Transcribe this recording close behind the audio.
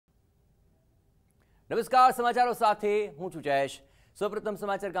નમસ્કાર, સમાચારો સાથે હું છું જયેશ। સૌપ્રથમ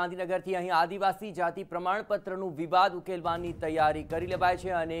સમાચાર ગાંધીનગરથી। અહીં આદિવાસી જાતિ પ્રમાણપત્રનું વિવાદ ઉકેલવાની તૈયારી કરી લેવાય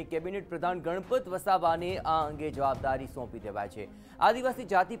છે અને કેબિનેટ પ્રધાન ગણપત વસાવાને આ અંગે જવાબદારી સોંપી દેવાય છે। આદિવાસી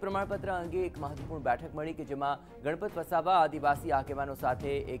જાતિ પ્રમાણપત્ર અંગે એક મહત્વપૂર્ણ બેઠક મળી કે જેમાં ગણપત વસાવા આદિવાસી આગેવાનો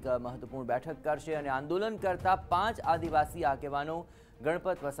સાથે એક મહત્વપૂર્ણ બેઠક કરશે અને આંદોલન કરતા 5 આદિવાસી આગેવાનો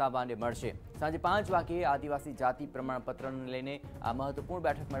ગણપત વસાવાને મળશે। સાંજે 5 વાગ્યે આદિવાસી જાતિ પ્રમાણપત્રને લઈને આ મહત્વપૂર્ણ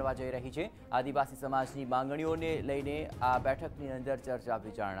બેઠક મળવા જઈ રહી છે। આદિવાસી સમાજની માંગણીઓને લઈને આ બેઠકની અંદર ચર્ચા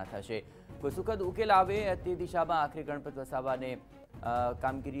વિચારણા થશે। કોઈ સુખદ ઉકેલ આવે તે દિશામાં આખરે ગણપત વસાવાને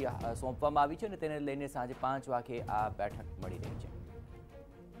કામગીરી સોંપવામાં આવી છે અને તેને લઈને સાંજે 5 વાગ્યે આ બેઠક મળી રહી છે।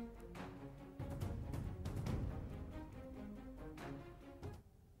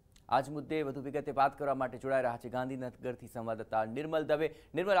 आज मुद्दे વધુ વિગતે વાત કરવા માટે જોડાઈ રહ્યા છે ગાંધીનગરથી સંવાદદાતા નિર્મલ દવે।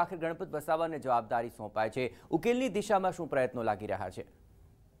 નિર્મલ, આખરે ગણપત વસાવાને જવાબદારી સોંપાય છે, ઉકેલની દિશામાં શું પ્રયત્નો લાગી રહ્યા છે?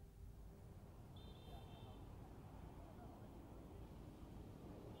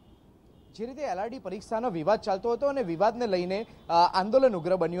 જે રીતે એલઆરડી પરીક્ષાનો વિવાદ ચાલતો હતો અને વિવાદને લઈને આંદોલન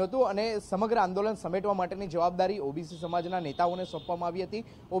ઉગ્ર બન્યું હતું અને સમગ્ર આંદોલન સમેટવા માટેની જવાબદારી ઓબીસી સમાજના નેતાઓને સોંપવામાં આવી હતી,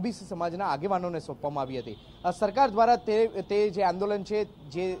 ઓબીસી સમાજના આગેવાનોને સોંપવામાં આવી હતી। સરકાર દ્વારા તે જે આંદોલન છે,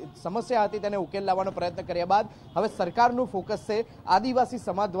 જે સમસ્યા હતી તેને ઉકેલ લાવવાનો પ્રયત્ન કર્યા બાદ હવે સરકારનું ફોકસ છે આદિવાસી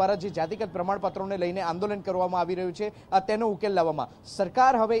સમાજ દ્વારા જે જાતિગત પ્રમાણપત્રોને લઈને આંદોલન કરવામાં આવી રહ્યું છે તેનો ઉકેલ લાવવામાં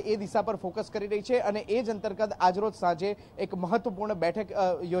સરકાર હવે એ દિશા પર ફોકસ કરી રહી છે અને એ જ અંતર્ગત આજરોજ સાંજે એક મહત્વપૂર્ણ બેઠક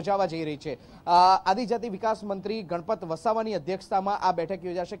યોજાવા જઈ રહી છે। આદિજાતિ વિકાસ મંત્રી ગણપત વસાવાની અધ્યક્ષતામાં આ બેઠક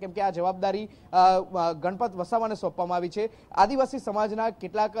યોજાશે કેમ કે આ જવાબદારી ગણપત વસાવાને સોંપવામાં આવી છે। આદિવાસી સમાજના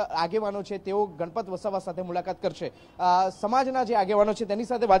કેટલાક આગેવાનો છે તેઓ ગણપત વસાવા સાથે મુલાકાત કરશે। સમાજના જે આગેવાનો છે તેની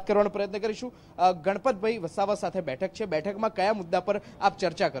સાથે વાત કરવાનો પ્રયત્ન કરીશું। ગણપતભાઈ વસાવા સાથે બેઠક છે, બેઠકમાં કયા મુદ્દા પર આપ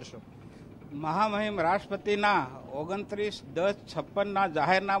ચર્ચા કરશો? મહામહિમ રાષ્ટ્રપતિના 29/10/56ના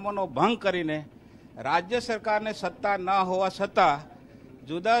જાહેરનામાનો ભંગ કરીને રાજ્ય સરકારને સત્તા ન હોવા છતાં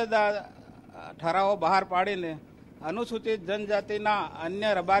જુદા જુદા ઠરાવો બહાર પાડીને અનુસૂચિત જનજાતિના અન્ય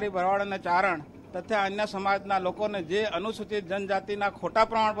રબારી ભરવાડોને ચારણ તથા અન્ય સમાજના લોકોને જે અનુસૂચિત જનજાતિના ખોટા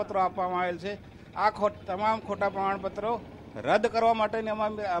પ્રમાણપત્રો આપવામાં આવેલ છે આ તમામ ખોટા પ્રમાણપત્રો રદ કરવા માટેની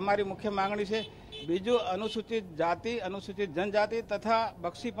અમારી મુખ્ય માંગણી છે। બીજું, અનુસૂચિત જાતિ, અનુસૂચિત જનજાતિ તથા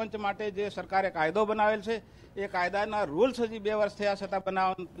બક્ષી પંચ માટે જે સરકારે કાયદો બનાવેલ છે એ કાયદાના રૂલ્સ હજી 2 વર્ષ થયા છતાં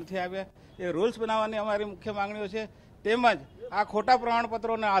બનાવવા નથી આવ્યા। એ રૂલ્સ બનાવવાની અમારી મુખ્ય માંગણીઓ છે। તેમજ આ ખોટા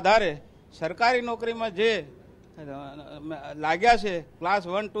પ્રમાણપત્રોના આધારે સરકારી નોકરીમાં જે લાગ્યા છે ક્લાસ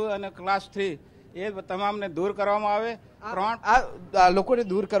 1, 2 અને ક્લાસ 3 એ તમામને દૂર કરવામાં આવે। આ લોકોને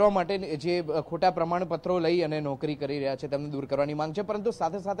દૂર કરવા માટે જે ખોટા પ્રમાણપત્રો લઈ અને નોકરી કરી રહ્યા છે તેમને દૂર કરવાની માંગ છે, પરંતુ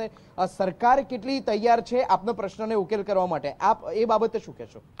સાથે સાથે સરકાર કેટલી તૈયાર છે આપનો પ્રશ્નને ઉકેલ કરવા માટે? આપ એ બાબતે શું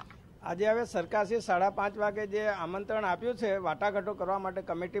કહેશો? આજે હવે સરકારશ્રી 5:30 વાગે જે આમંત્રણ આપ્યું છે વાટાઘાટો કરવા માટે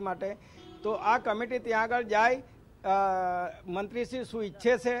કમિટી માટે, તો આ કમિટી ત્યાં આગળ જાય, મંત્રીશ્રી શું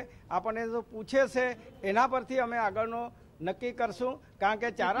ઈચ્છે છે આપણને જો પૂછે છે એના પરથી અમે આગળનો નક્કી કરશું। કારણ કે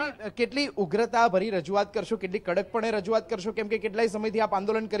કેટલી ઉગ્રતા ભરી રજૂઆત કરશો, કેટલી કડકપણે રજૂઆત કરશો? કેમ કે કેટલાય સમયથી આપ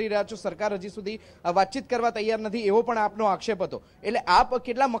આંદોલન કરી રહ્યા છો, સરકાર હજી સુધી વાતચીત કરવા તૈયાર નથી એવો પણ આપનો આક્ષેપ હતો, એટલે આપ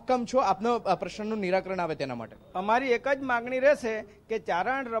કેટલા મક્કમ છો આપનો પ્રશ્નનું નિરાકરણ આવે તેના માટે? અમારી એક જ માગણી રહેશે કે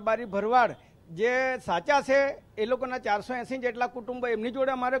ચારણ રબારી ભરવાડ જે સાચા છે એ લોકોના 480 જેટલા કુટુંબો એમની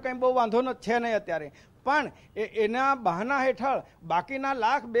જોડે અમારે કંઈ બહુ વાંધો છે નહીં અત્યારે, પણ એના બહાના હેઠળ બાકીના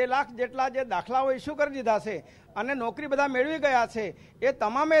 1,00,000 2 લાખ જેટલા જે દાખલાઓ ઇસ્યુ કરી દીધા છે અને નોકરી બધા મેળવી ગયા છે એ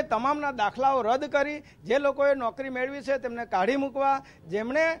તમામના દાખલાઓ રદ કરી જે લોકોએ નોકરી મેળવી છે તેમને કાઢી મૂકવા,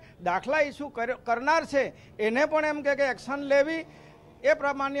 જેમણે દાખલા ઇસ્યુ કરનાર છે એને પણ એમ કે એક્શન લેવી, એ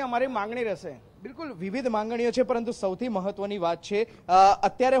પ્રમાણની અમારી માંગણી રહેશે। બિલકુલ વિવિધ માંગણીઓ છે, પરંતુ સૌથી મહત્વની વાત છે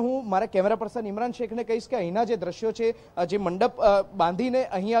અત્યારે હું મારા કેમેરા પર્સન ઇમરાન શેખને કહીશ કે અહીંના જે દ્રશ્યો છે, જે મંડપ બાંધીને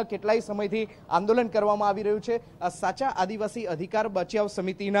અહીંયા કેટલાય સમયથી આંદોલન કરવામાં આવી રહ્યું છે, સાચા આદિવાસી અધિકાર બચાવ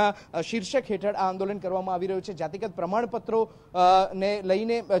સમિતિના શીર્ષક હેઠળ આ આંદોલન કરવામાં આવી રહ્યું છે। જાતિગત પ્રમાણપત્રો ને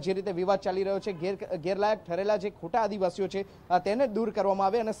લઈને જે રીતે વિવાદ ચાલી રહ્યો છે, ગેરલાયક ઠરેલા જે ખોટા આદિવાસીઓ છે તેને દૂર કરવામાં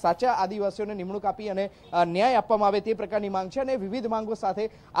આવે અને સાચા આદિવાસીઓને નિમણૂક આપી અને ન્યાય આપવામાં આવે તે પ્રકારની માંગ છે। અને વિવિધ માંગો સાથે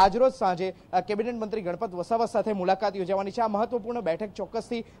આજરોજ સાંજે કેબિનેટ મંત્રી ગણપત વસાવા સાથે મુલાકાત યોજવાની છે। આ મહત્વપૂર્ણ બેઠક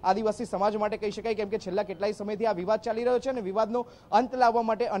ચોક્કસથી આદિવાસી સમાજ માટે કહી શકાય કેમ કે છેલ્લા કેટલાય સમયથી આ વિવાદ ચાલી રહ્યો છે અને વિવાદનો અંત લાવવા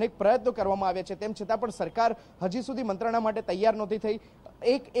માટે અનેક પ્રયત્નો કરવામાં આવ્યા છે, તેમ છતાં પણ સરકાર હજી સુધી મંત્રણા માટે તૈયાર નહોતી થઈ।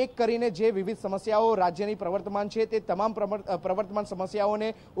 એક કરીને જે વિવિધ સમસ્યાઓ રાજ્યની પ્રવર્તમાન છે તે તમામ પ્રવર્તમાન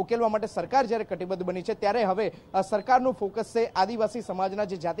સમસ્યાઓને ઉકેલવા માટે સરકાર જ્યારે કટિબદ્ધ બની છે ત્યારે હવે સરકારનું ફોકસ છે આદિવાસી સમાજના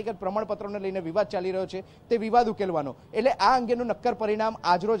જે જાતિગત પ્રમાણપત્રોને લઈને વિવાદ ચાલી રહ્યો છે તે વિવાદ ઉકેલવાનો, એટલે આ અંગેનું નક્કર પરિણામ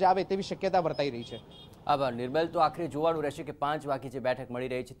આજરોજ આવે તેવી શક્યતા વર્તાઈ રહી છે। આભાર નિર્મલ. તો આખરે જોવાનું રહેશે કે 5 વાગે જે બેઠક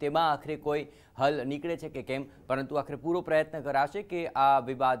મળી રહી છે તેમાં આખરે કોઈ હલ નીકળે છે કે કેમ, પરંતુ આખરે પૂરો પ્રયત્ન કરાશે કે આ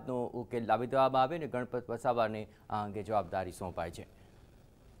વિવાદનો ઉકેલ લાવી દેવામાં આવે અને ગણપત વસાવાને આ અંગે જવાબદારી સોંપાય છે.